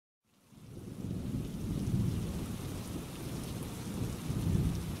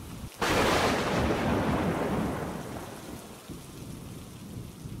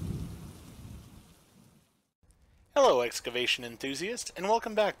Hello excavation enthusiasts, and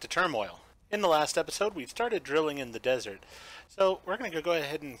welcome back to Turmoil. In the last episode, we started drilling in the desert, so we're going to go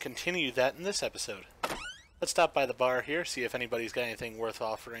ahead and continue that in this episode. Let's stop by the bar here, see if anybody's got anything worth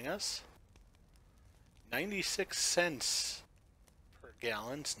offering us. 96 cents per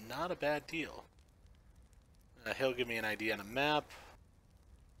gallon's not a bad deal. He'll give me an ID on a map.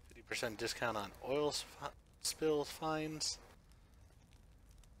 50% discount on oil spill fines.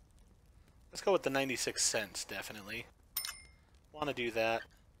 Let's go with the 96 cents, definitely. Want to do that.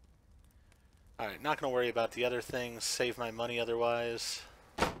 Alright, not going to worry about the other things. Save my money otherwise.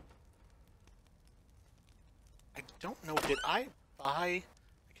 I don't know, did I buy... I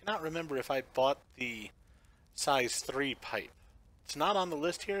cannot remember if I bought the size 3 pipe. It's not on the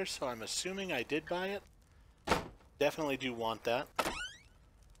list here, so I'm assuming I did buy it. Definitely do want that.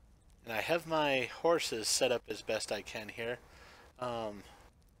 And I have my horses set up as best I can here.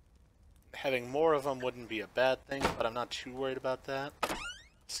 Having more of them wouldn't be a bad thing, but I'm not too worried about that. Let's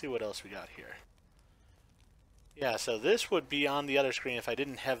see what else we got here. Yeah, so this would be on the other screen if I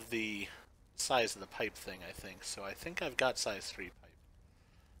didn't have the size of the pipe thing, I think. So I think I've got size 3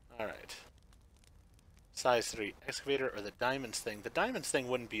 pipe. Alright. Size 3 excavator or the diamonds thing. The diamonds thing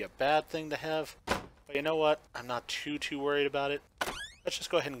wouldn't be a bad thing to have, but you know what? I'm not too worried about it. Let's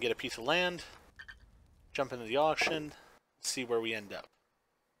just go ahead and get a piece of land, jump into the auction, see where we end up.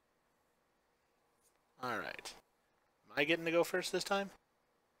 Alright. Am I getting to go first this time?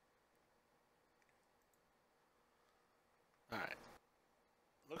 Alright.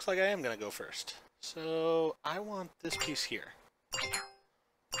 Looks like I am going to go first. So, I want this piece here.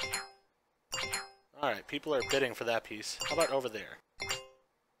 Alright, people are bidding for that piece. How about over there?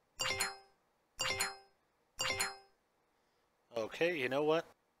 Okay, you know what?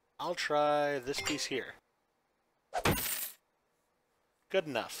 I'll try this piece here. Good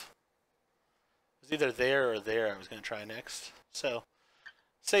enough. It was either there or there I was going to try next. So,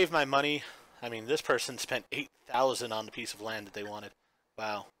 save my money. I mean, this person spent $8,000 on the piece of land that they wanted.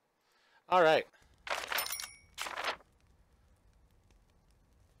 Wow. Alright.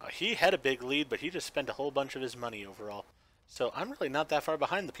 He had a big lead, but he just spent a whole bunch of his money overall. So I'm really not that far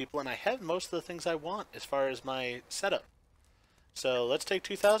behind the people, and I have most of the things I want as far as my setup. So let's take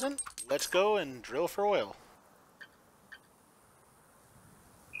 2,000. Let's go and drill for oil.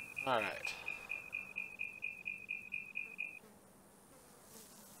 Alright.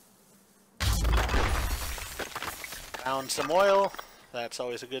 Found some oil. That's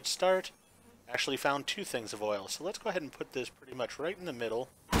always a good start. Actually found 2 things of oil. So let's go ahead and put this pretty much right in the middle.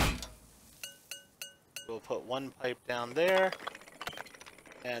 We'll put one pipe down there.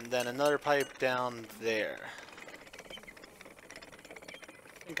 And then another pipe down there.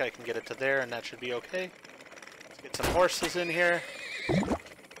 I think I can get it to there and that should be okay. Let's get some horses in here.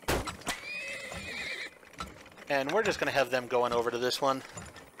 And we're just going to have them going over to this one.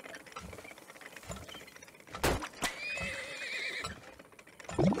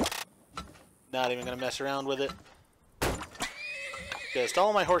 Not even going to mess around with it. Just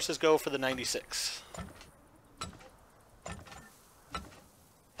all my horses go for the 96.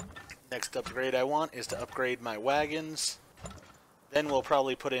 Next upgrade I want is to upgrade my wagons. Then we'll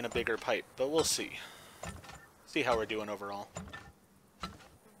probably put in a bigger pipe, but we'll see. See how we're doing overall.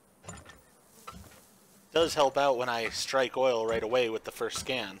 Does help out when I strike oil right away with the first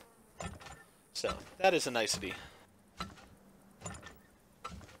scan. So, that is a nicety.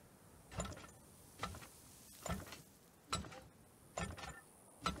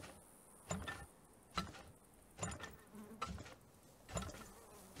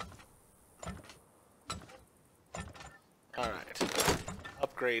 Alright,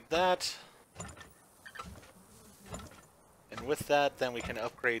 upgrade that, and with that then we can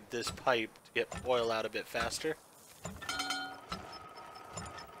upgrade this pipe to get oil out a bit faster.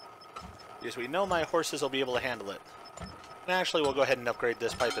 Because we know my horses will be able to handle it. And actually we'll go ahead and upgrade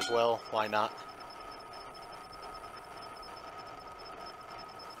this pipe as well, why not?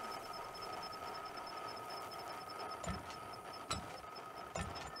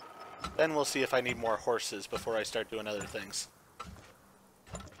 Then we'll see if I need more horses before I start doing other things.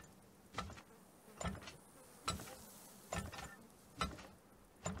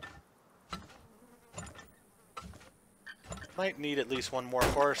 Might need at least one more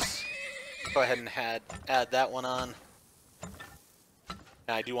horse. Go ahead and add that one on.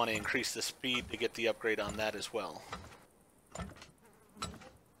 Now I do want to increase the speed to get the upgrade on that as well.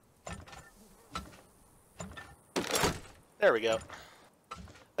 There we go.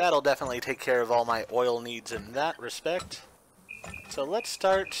 That'll definitely take care of all my oil needs in that respect. So let's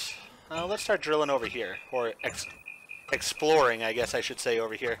start drilling over here, or exploring, I guess I should say,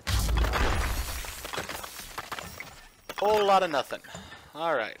 over here. Whole lot of nothing.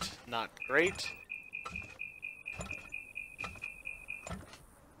 Alright, not great.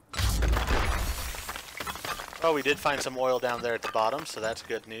 Oh, we did find some oil down there at the bottom, so that's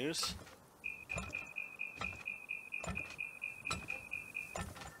good news.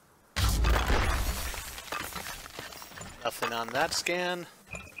 Nothing on that scan.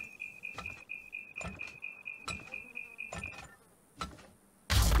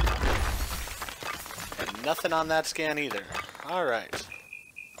 And nothing on that scan either. Alright.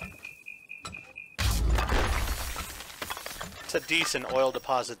 It's a decent oil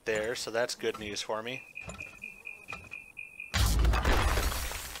deposit there, so that's good news for me.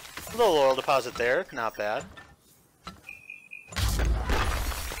 A little oil deposit there, not bad.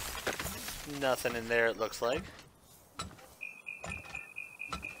 Nothing in there, it looks like.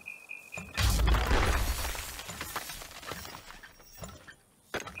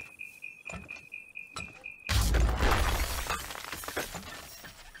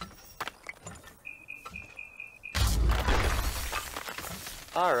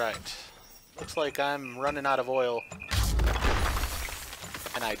 Alright. Looks like I'm running out of oil.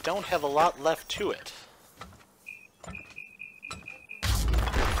 And I don't have a lot left to it.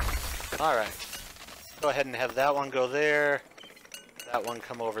 Alright. Go ahead and have that one go there. That one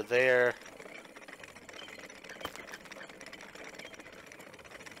come over there.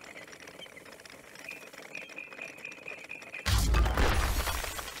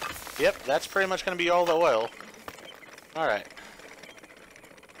 Yep, that's pretty much going to be all the oil. Alright.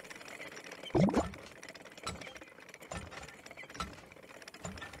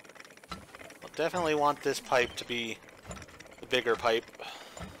 Definitely want this pipe to be the bigger pipe.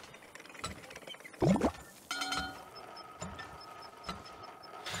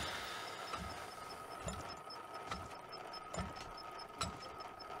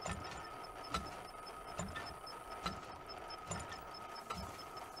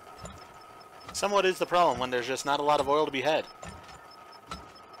 Somewhat is the problem when there's just not a lot of oil to be had.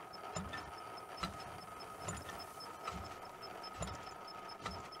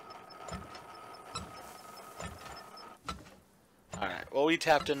 Alright, well we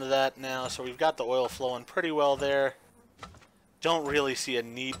tapped into that now, so we've got the oil flowing pretty well there. Don't really see a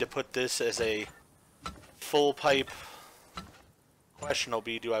need to put this as a full pipe. Question will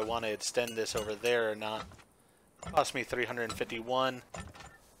be, do I want to extend this over there or not? Cost me 351.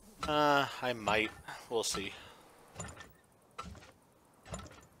 I might. We'll see.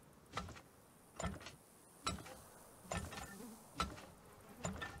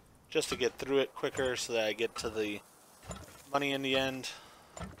 Just to get through it quicker so that I get to the money in the end.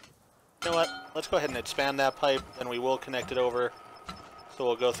 You know what? Let's go ahead and expand that pipe, then we will connect it over. So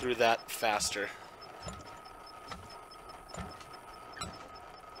we'll go through that faster.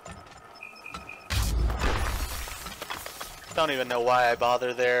 Don't even know why I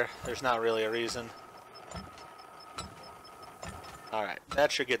bother there. There's not really a reason. Alright,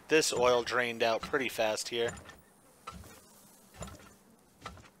 that should get this oil drained out pretty fast here.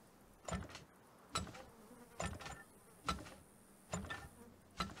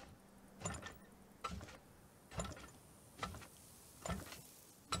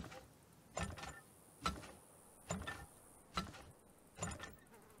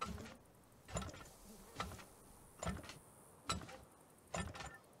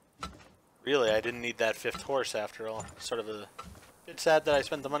 Really, I didn't need that fifth horse after all. Sort of a bit sad that I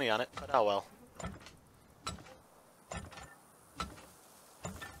spent the money on it, but oh well.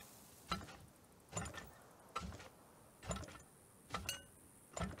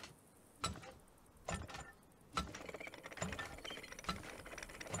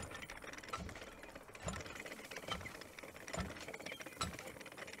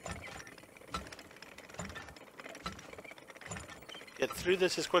 Get through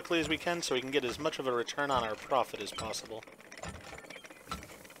this as quickly as we can so we can get as much of a return on our profit as possible.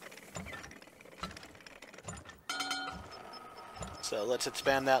 So let's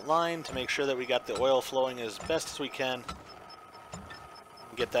expand that line to make sure that we got the oil flowing as best as we can.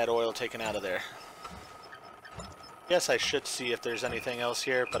 And get that oil taken out of there. Yes, I should see if there's anything else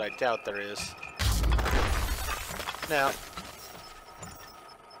here, but I doubt there is. Now,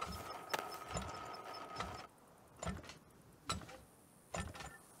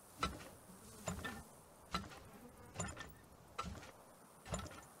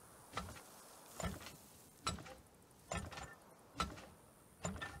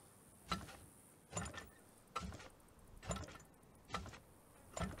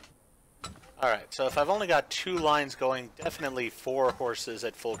 alright, so if I've only got 2 lines going, definitely 4 horses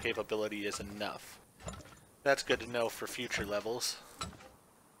at full capability is enough. That's good to know for future levels.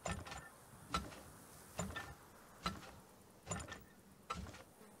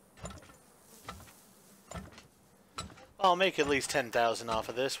 I'll make at least 10,000 off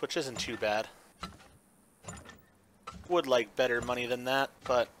of this, which isn't too bad. Would like better money than that,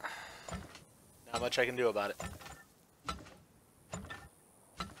 but not much I can do about it.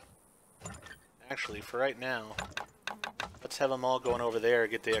 Actually, for right now, let's have them all going over there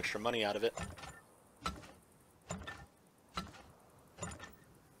and get the extra money out of it.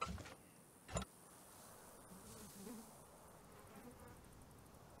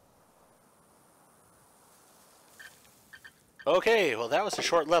 Okay, well that was a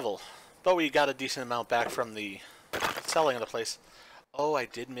short level, but we got a decent amount back from the selling of the place. Oh, I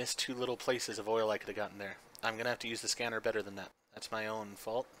did miss 2 little places of oil I could have gotten there. I'm going to have to use the scanner better than that. That's my own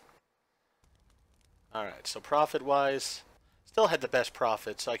fault. Alright, so profit-wise, still had the best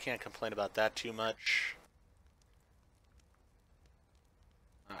profit, so I can't complain about that too much.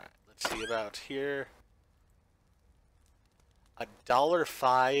 Alright, let's see about here.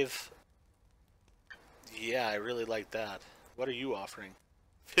 $1.05. Yeah, I really like that. What are you offering?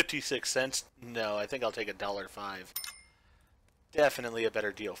 56 cents? No, I think I'll take $1.05. Definitely a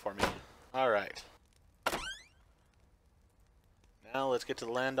better deal for me. Alright. Now let's get to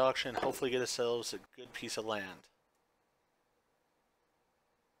the land auction and hopefully get ourselves a good piece of land.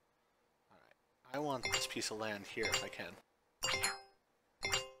 Alright. I want this piece of land here if I can.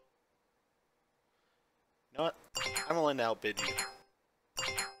 You know what? I'm willing to outbid you.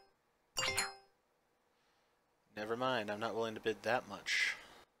 Never mind, I'm not willing to bid that much.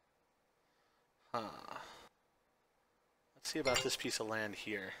 Huh. Let's see about this piece of land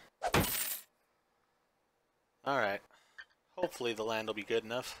here. Alright. Hopefully the land will be good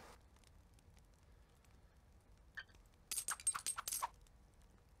enough.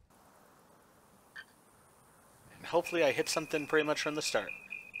 And hopefully I hit something pretty much from the start.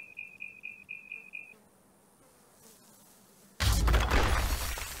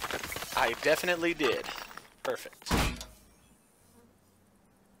 I definitely did. Perfect.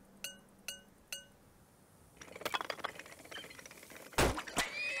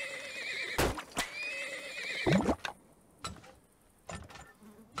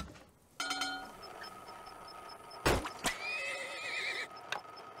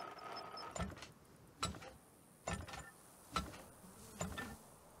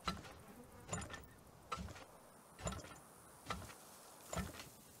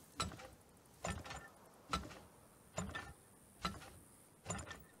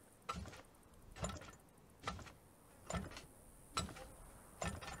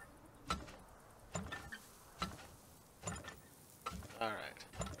 Alright.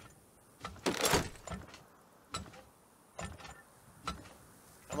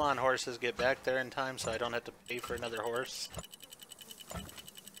 Come on, horses, get back there in time so I don't have to pay for another horse.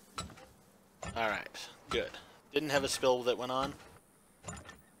 Alright, good. Didn't have a spill that went on.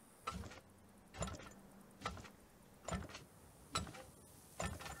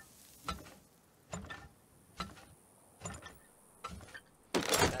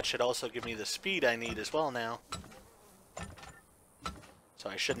 That should also give me the speed I need as well now. So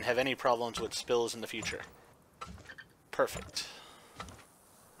I shouldn't have any problems with spills in the future. Perfect.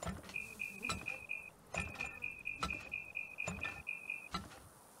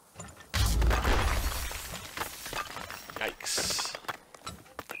 Yikes.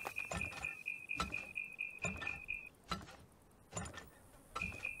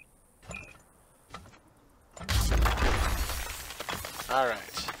 Alright.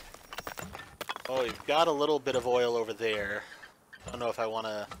 Oh, we've got a little bit of oil over there. I don't know if I want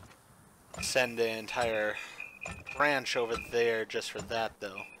to send the entire branch over there just for that,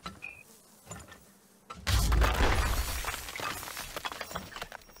 though.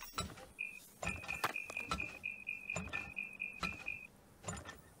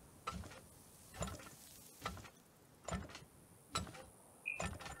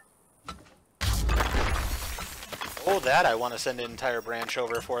 Oh, that I want to send an entire branch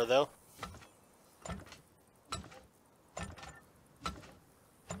over for, though.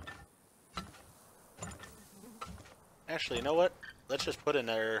 Actually, you know what? Let's just put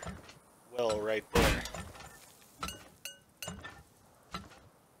another well right there.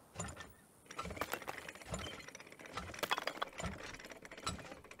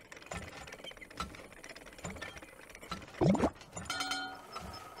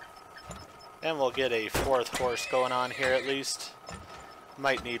 And we'll get a 4th horse going on here at least.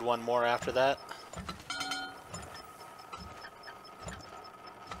 Might need one more after that.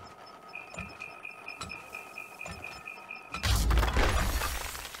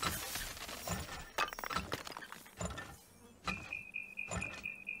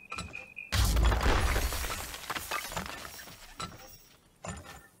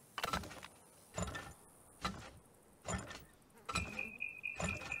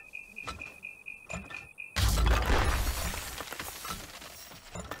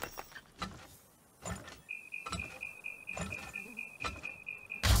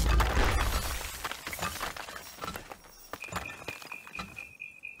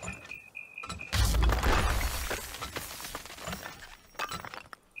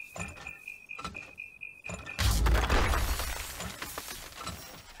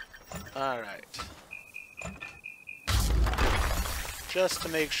 Alright. Just to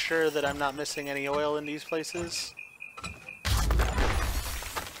make sure that I'm not missing any oil in these places.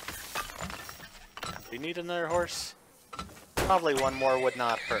 We need another horse? Probably one more would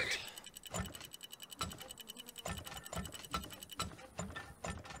not hurt.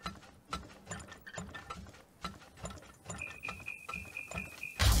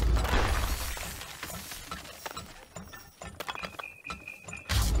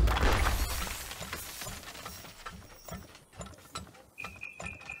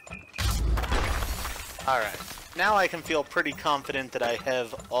 Alright, now I can feel pretty confident that I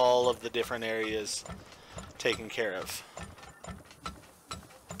have all of the different areas taken care of.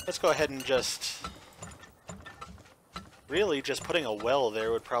 Let's go ahead and just... Really, just putting a well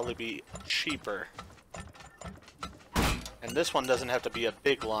there would probably be cheaper. And this one doesn't have to be a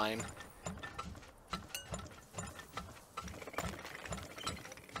big line.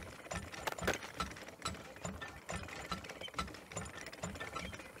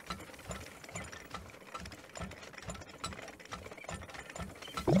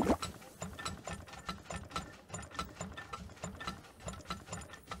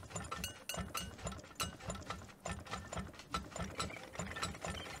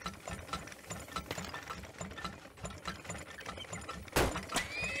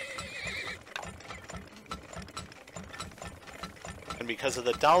 And because of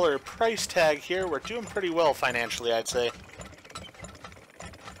the dollar price tag here, we're doing pretty well financially, I'd say.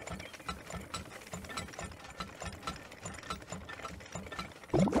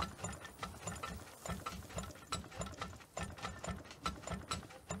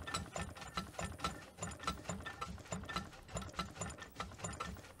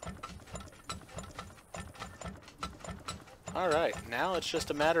 Alright, now it's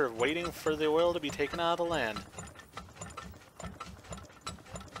just a matter of waiting for the oil to be taken out of the land.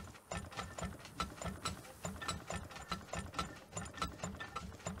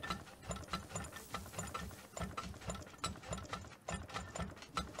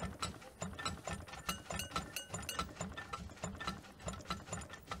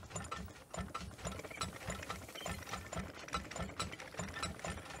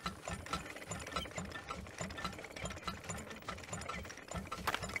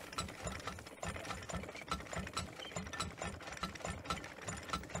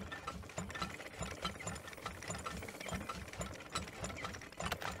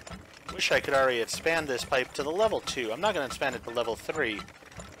 Wish I could already expand this pipe to the level 2. I'm not going to expand it to level 3.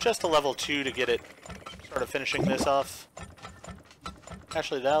 Just to level 2 to get it sort of finishing this off.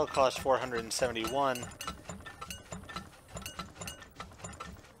 Actually, that'll cost 471.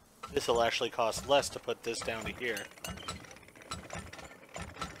 This will actually cost less to put this down to here.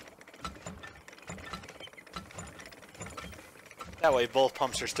 That way both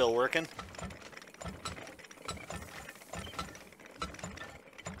pumps are still working.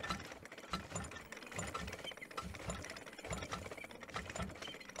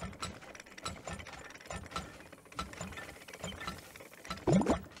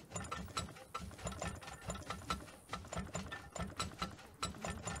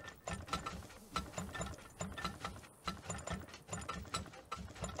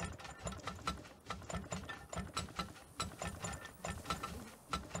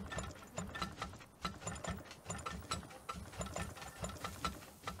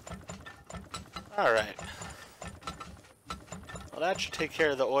 Alright. Well, that should take care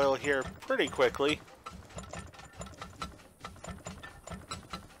of the oil here pretty quickly.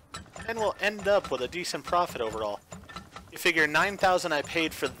 And we'll end up with a decent profit overall. You figure 9,000 I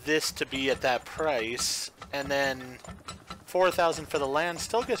paid for this to be at that price, and then 4,000 for the land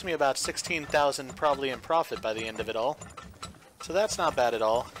still gives me about 16,000 probably in profit by the end of it all. So that's not bad at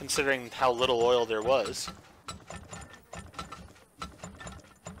all, considering how little oil there was.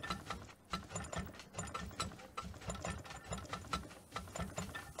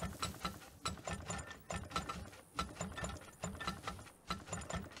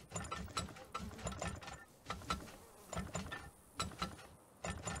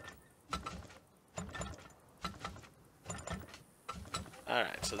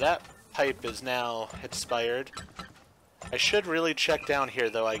 Alright, so that pipe is now expired. I should really check down here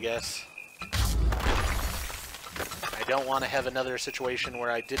though, I guess. I don't want to have another situation where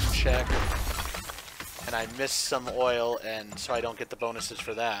I didn't check and I missed some oil, and so I don't get the bonuses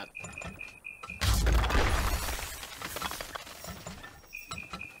for that.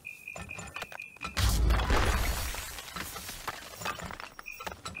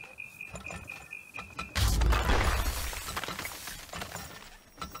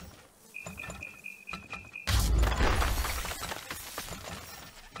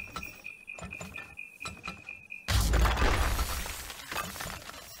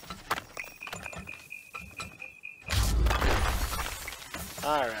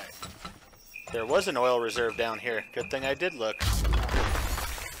 Alright. There was an oil reserve down here. Good thing I did look.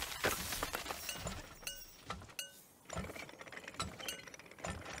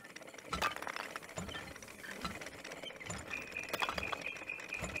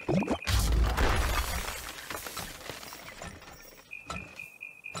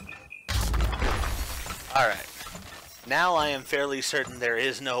 Alright. Now I am fairly certain there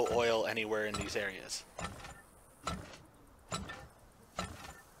is no oil anywhere in these areas.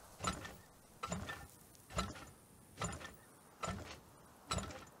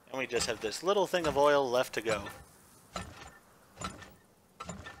 And we just have this little thing of oil left to go.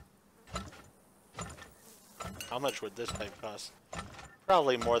 How much would this pipe cost?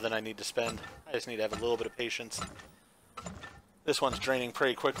 Probably more than I need to spend. I just need to have a little bit of patience. This one's draining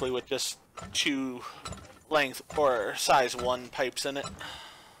pretty quickly with just 2 length or size 1 pipes in it.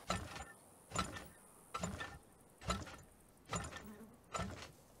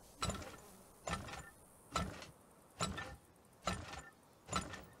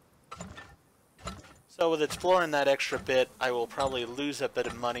 So with exploring that extra bit, I will probably lose a bit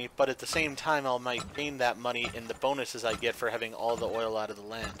of money, but at the same time I might gain that money in the bonuses I get for having all the oil out of the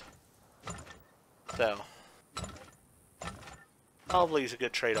land. So, probably is a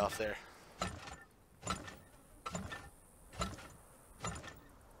good trade-off there.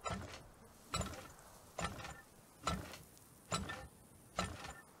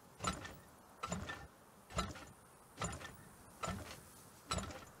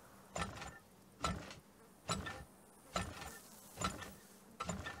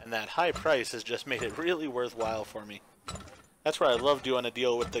 And that high price has just made it really worthwhile for me. That's where I love doing a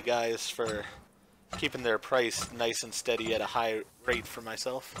deal with the guys for keeping their price nice and steady at a high rate for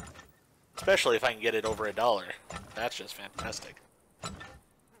myself. Especially if I can get it over $1. That's just fantastic.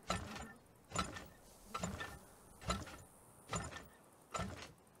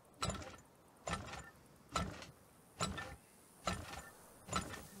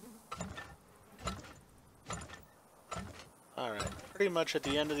 Alright, pretty much at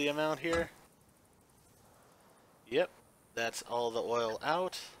the end of the amount here. Yep, that's all the oil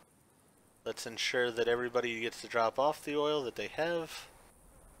out. Let's ensure that everybody gets to drop off the oil that they have.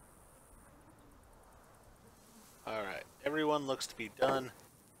 Alright, everyone looks to be done.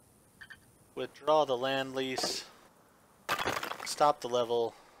 Withdraw the land lease, stop the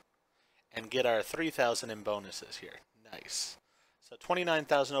level, and get our 3,000 in bonuses here. Nice. So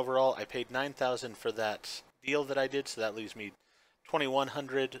 29,000 overall. I paid 9,000 for that deal that I did, so that leaves me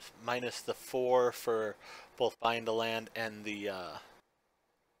 2,100 minus the 4 for both buying the land and the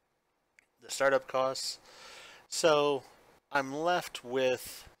startup costs. So I'm left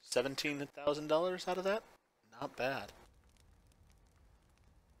with $17,000 out of that. Not bad.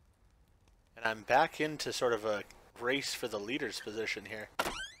 And I'm back into sort of a race for the leader's position here.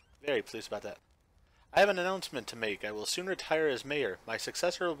 Very pleased about that. I have an announcement to make. I will soon retire as mayor. My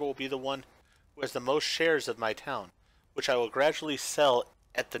successor will be the one who has the most shares of my town, which I will gradually sell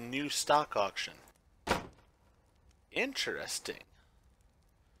at the new stock auction. Interesting.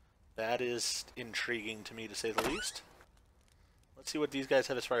 That is intriguing to me, to say the least. Let's see what these guys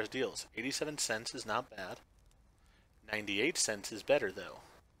have as far as deals. 87 cents is not bad. 98 cents is better, though.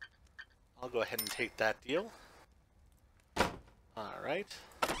 I'll go ahead and take that deal. Alright.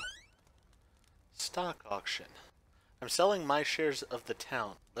 Stock auction. I'm selling my shares of the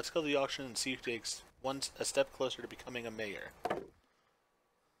town. Let's go to the auction and see who takes a step closer to becoming a mayor.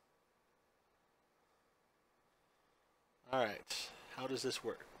 Alright. How does this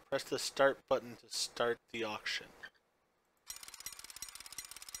work? Press the start button to start the auction.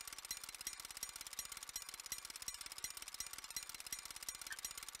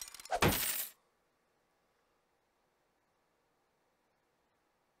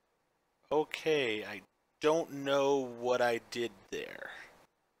 Okay, I don't know what I did there.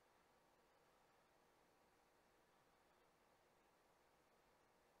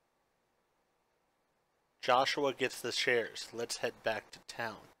 Joshua gets the shares. Let's head back to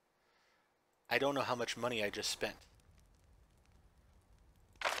town. I don't know how much money I just spent.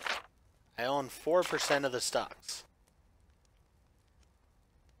 I own 4% of the stocks.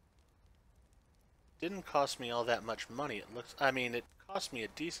 Didn't cost me all that much money. It cost me a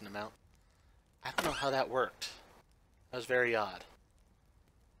decent amount. I don't know how that worked. That was very odd.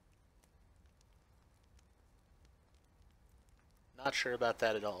 Not sure about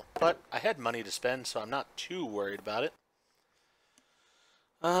that at all. But I had money to spend, so I'm not too worried about it.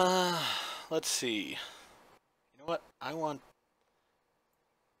 Let's see. You know what? I want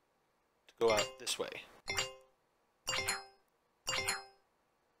to go out this way.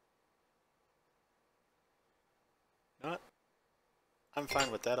 You know what? I'm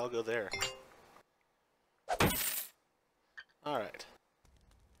fine with that. I'll go there. Alright.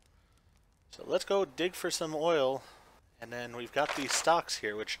 So let's go dig for some oil. And then we've got these stocks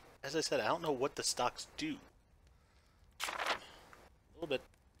here, which, as I said, I don't know what the stocks do. A little bit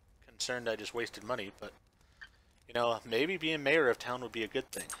concerned I just wasted money, but, you know, maybe being mayor of town would be a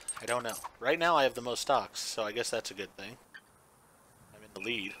good thing. I don't know. Right now I have the most stocks, so I guess that's a good thing. I'm in the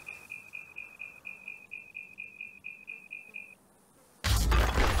lead.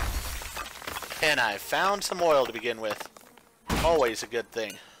 And I found some oil to begin with. Always a good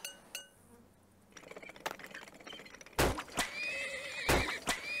thing.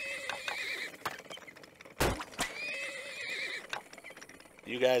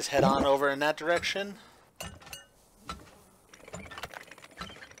 You guys head on over in that direction.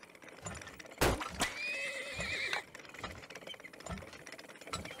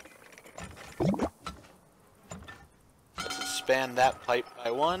 Let's expand that pipe by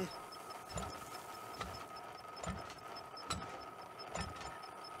 1.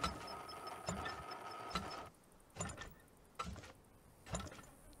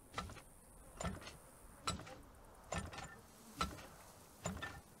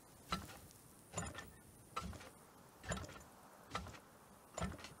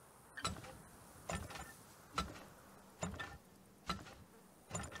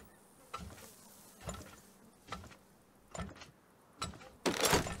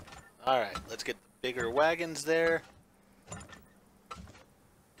 Alright, let's get the bigger wagons there.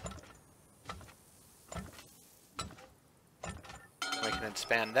 We can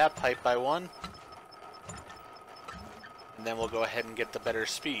expand that pipe by 1. And then we'll go ahead and get the better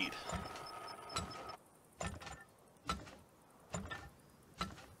speed.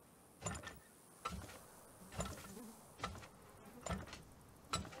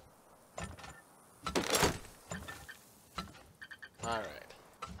 Alright.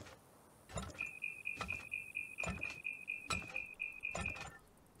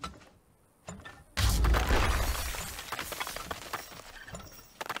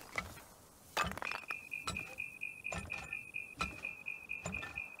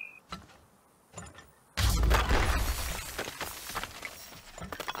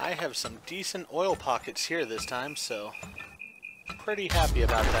 I have some decent oil pockets here this time, so pretty happy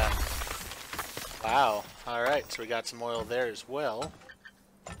about that. Wow. Alright, so we got some oil there as well.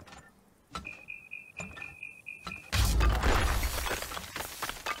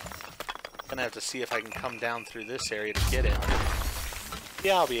 Gonna have to see if I can come down through this area to get it.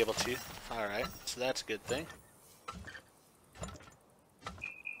 Yeah, I'll be able to. Alright, so that's a good thing.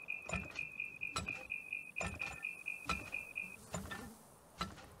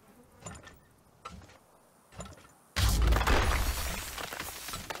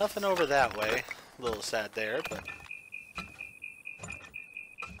 Nothing over that way. A little sad there, but...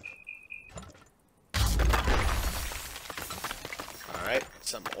 Alright,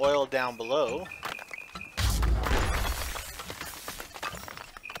 some oil down below.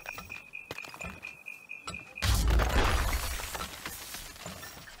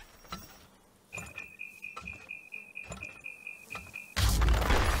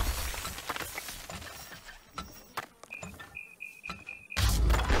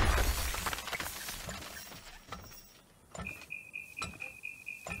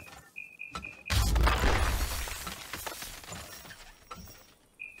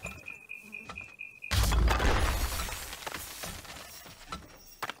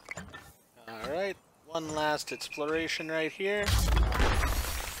 Alright, one last exploration right here.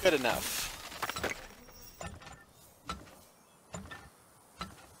 Good enough.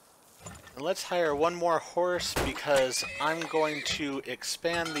 And let's hire one more horse because I'm going to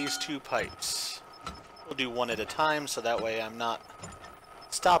expand these 2 pipes. We'll do one at a time so that way I'm not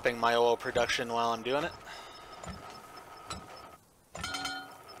stopping my oil production while I'm doing it.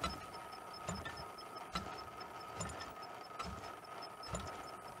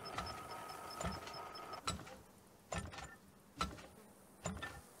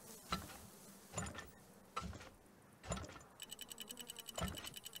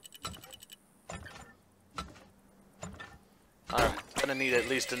 Alright, gonna need at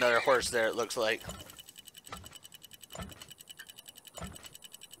least another horse there, it looks like.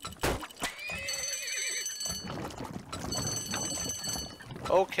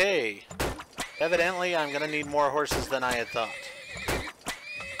 Okay. Evidently, I'm gonna need more horses than I had thought.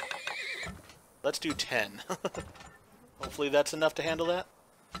 Let's do 10. Hopefully that's enough to handle that.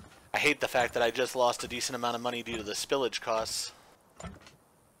 I hate the fact that I just lost a decent amount of money due to the spillage costs.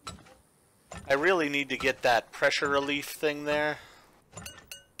 I really need to get that pressure relief thing there.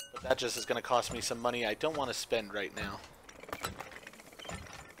 But that just is going to cost me some money I don't want to spend right now.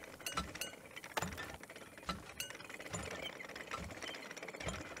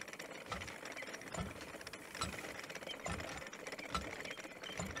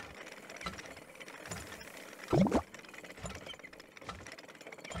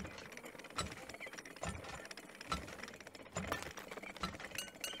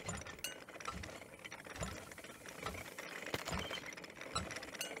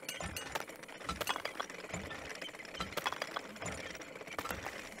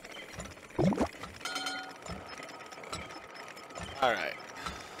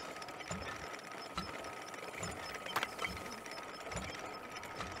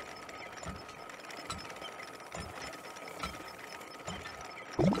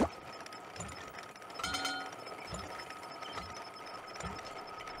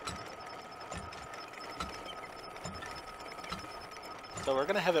 So we're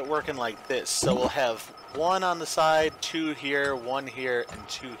going to have it working like this. So we'll have one on the side, two here, one here, and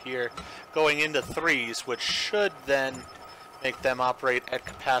two here, going into threes, which should then make them operate at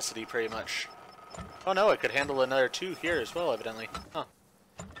capacity pretty much. Oh no, it could handle another two here as well, evidently. Huh.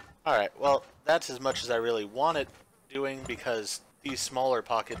 Alright, well, that's as much as I really want it doing, because these smaller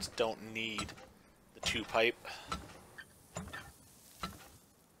pockets don't need the two pipe.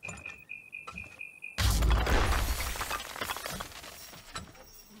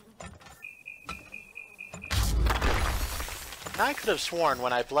 I could have sworn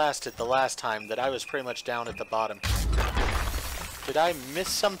when I blasted the last time that I was pretty much down at the bottom. Did I miss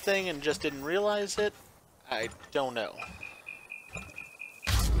something and just didn't realize it? I don't know.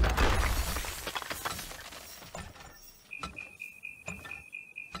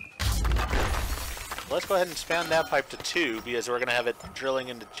 Let's go ahead and span that pipe to 2, because we're going to have it drilling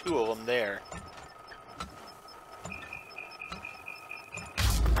into 2 of them there.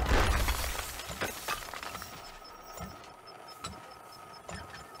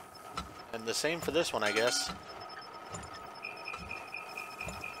 And the same for this one, I guess.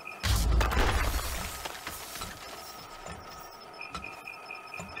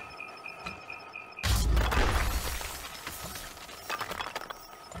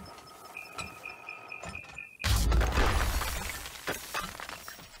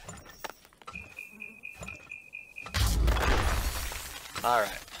 All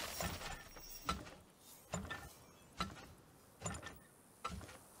right.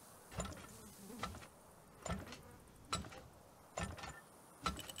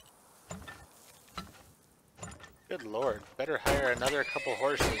 Good lord, better hire another couple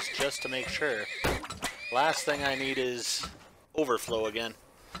horses just to make sure. Last thing I need is overflow again.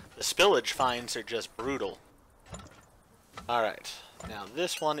 The spillage fines are just brutal. Alright, now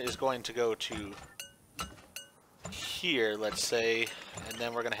this one is going to go to here, let's say, and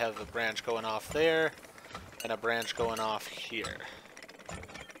then we're going to have a branch going off there, and a branch going off here.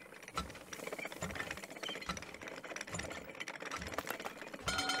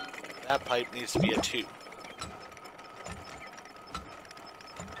 That pipe needs to be a 2.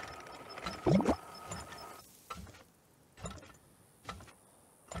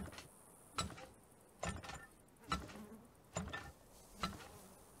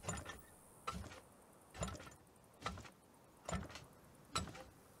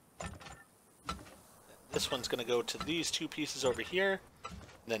 This one's going to go to these 2 pieces over here. And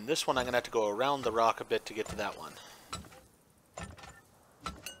then this one I'm going to have to go around the rock a bit to get to that one.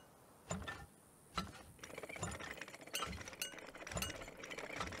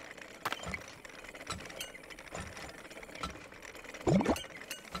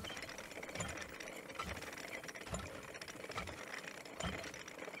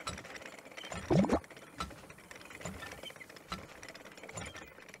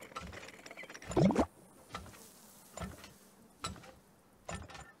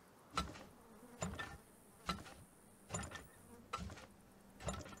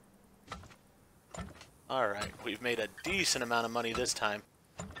 Alright, we've made a decent amount of money this time.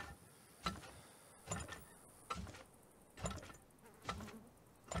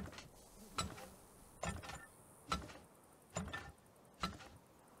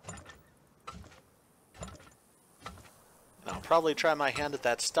 And I'll probably try my hand at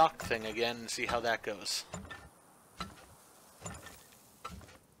that stock thing again and see how that goes.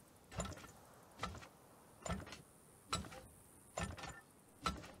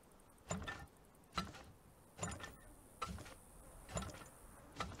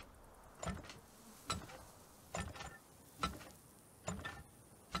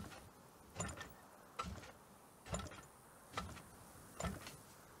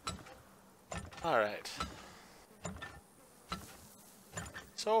 Alright.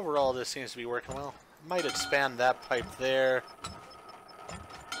 So overall this seems to be working well. Might expand that pipe there.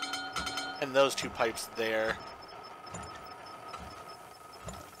 And those 2 pipes there.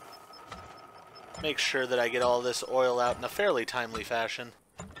 Make sure that I get all this oil out in a fairly timely fashion.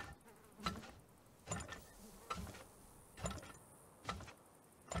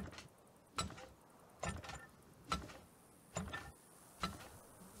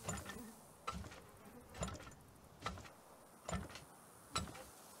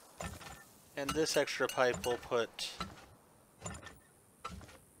 And this extra pipe we'll put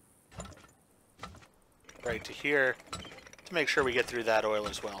right to here to make sure we get through that oil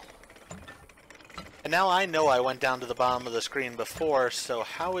as well. And now I know I went down to the bottom of the screen before, so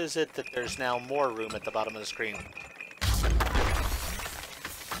how is it that there's now more room at the bottom of the screen?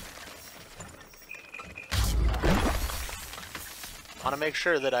 I want to make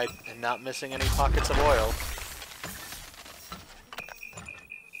sure that I am not missing any pockets of oil.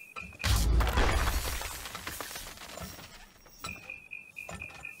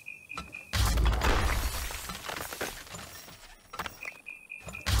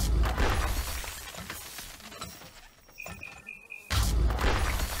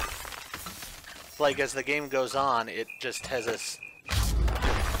 like as the game goes on, it just has us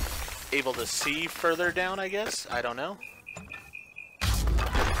able to see further down, I guess? I don't know.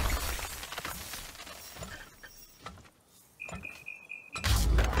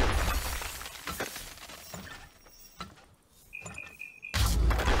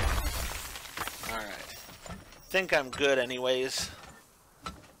 Alright. Think I'm good anyways.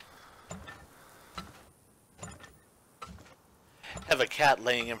 Have a cat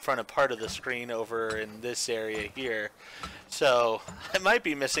laying in front of part of the screen over in this area here. So, I might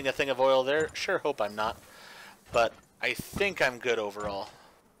be missing a thing of oil there. Sure hope I'm not. But I think I'm good overall.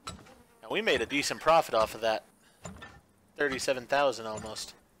 Now, we made a decent profit off of that. 37,000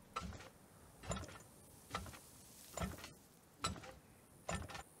 almost.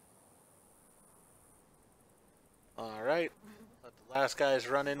 Alright. Let the last guys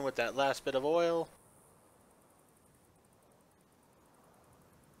run in with that last bit of oil.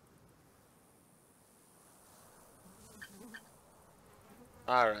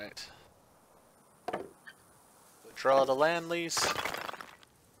 Alright. Withdraw the land lease.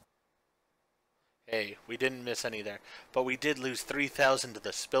 Hey, we didn't miss any there. But we did lose 3,000 to the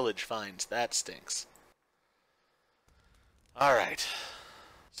spillage fines. That stinks. Alright.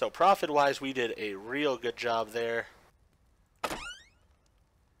 So profit-wise, we did a real good job there.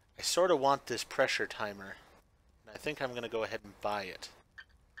 I sort of want this pressure timer. And I think I'm going to go ahead and buy it.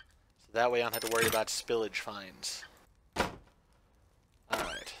 So that way I don't have to worry about spillage fines.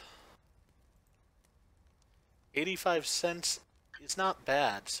 Alright. 85 cents is not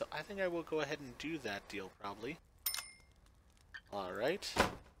bad, so I think I will go ahead and do that deal, probably. Alright.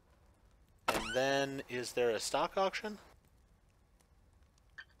 And then, is there a stock auction?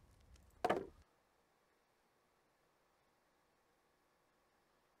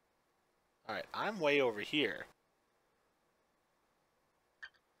 Alright, I'm way over here.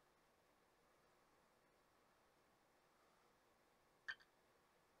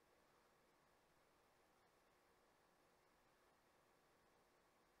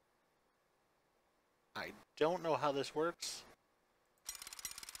 I don't know how this works.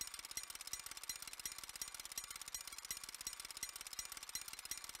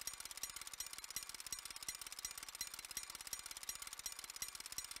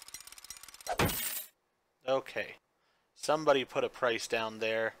 Okay. Somebody put a price down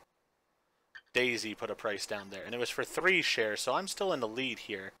there. Daisy put a price down there. And it was for 3 shares, so I'm still in the lead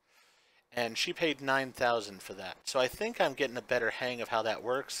here. And she paid 9,000 for that. So I think I'm getting a better hang of how that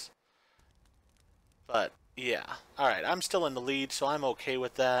works. But, yeah. Alright, I'm still in the lead, so I'm okay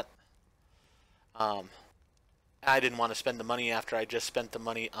with that. I didn't want to spend the money after I just spent the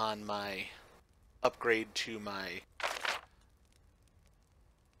money on my upgrade to my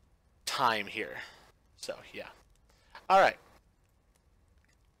time here. So, yeah. Alright.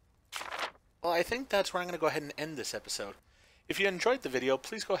 Well, I think that's where I'm going to go ahead and end this episode. If you enjoyed the video,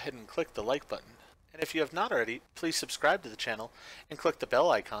 please go ahead and click the like button. And if you have not already, please subscribe to the channel and click the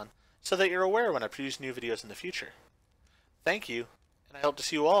bell icon so that you're aware when I produce new videos in the future. Thank you, and I hope to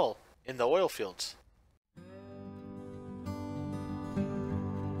see you all in the oil fields.